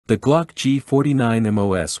The Glock G49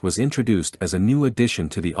 MOS was introduced as a new addition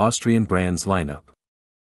to the Austrian brand's lineup.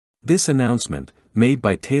 This announcement, made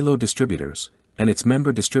by Talo Distributors, and its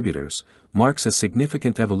member distributors, marks a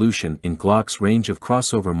significant evolution in Glock's range of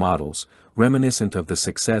crossover models, reminiscent of the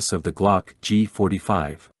success of the Glock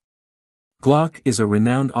G45. Glock is a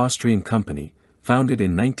renowned Austrian company, founded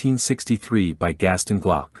in 1963 by Gaston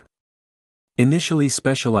Glock. Initially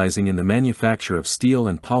specializing in the manufacture of steel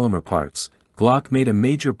and polymer parts, Glock made a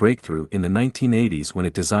major breakthrough in the 1980s when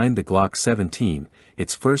it designed the Glock 17,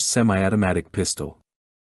 its first semi-automatic pistol.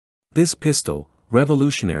 This pistol,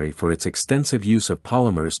 revolutionary for its extensive use of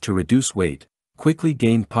polymers to reduce weight, quickly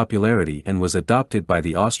gained popularity and was adopted by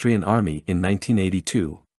the Austrian Army in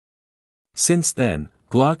 1982. Since then,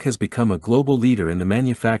 Glock has become a global leader in the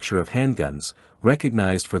manufacture of handguns,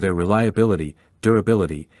 recognized for their reliability,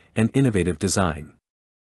 durability, and innovative design.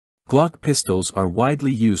 Glock pistols are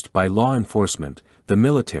widely used by law enforcement, the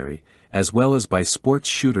military, as well as by sports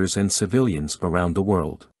shooters and civilians around the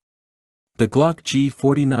world. The Glock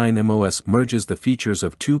G49 MOS merges the features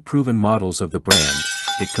of two proven models of the brand.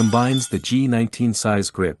 It combines the G19 size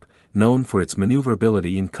grip, known for its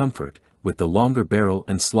maneuverability and comfort, with the longer barrel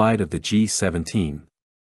and slide of the G17.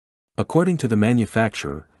 According to the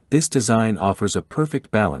manufacturer, this design offers a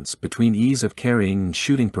perfect balance between ease of carrying and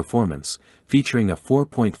shooting performance, featuring a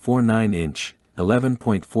 4.49-inch,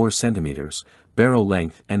 11.4 cm, barrel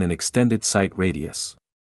length and an extended sight radius.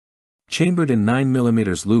 Chambered in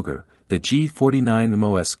 9mm Luger, the G49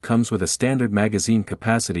 MOS comes with a standard magazine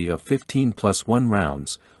capacity of 15+1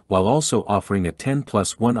 rounds, while also offering a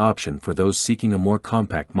 10+1 option for those seeking a more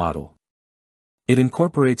compact model. It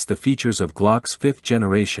incorporates the features of Glock's 5th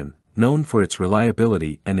generation, known for its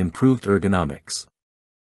reliability and improved ergonomics.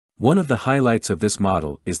 One of the highlights of this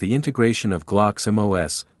model is the integration of Glock's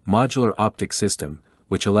MOS modular optic system,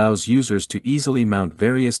 which allows users to easily mount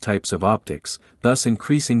various types of optics, thus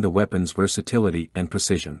increasing the weapon's versatility and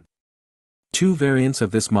precision. Two variants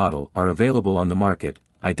of this model are available on the market,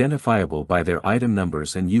 identifiable by their item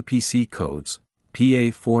numbers and UPC codes: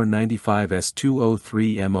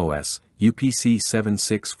 PA495S203 MOS, UPC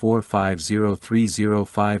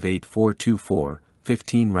 764503058424,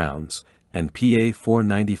 15 rounds, and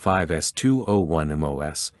PA495S201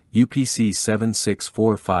 MOS, UPC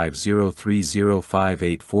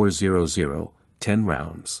 764503058400, 10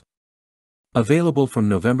 rounds. Available from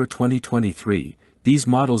November 2023, these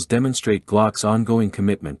models demonstrate Glock's ongoing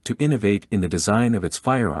commitment to innovate in the design of its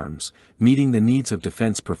firearms, meeting the needs of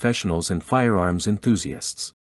defense professionals and firearms enthusiasts.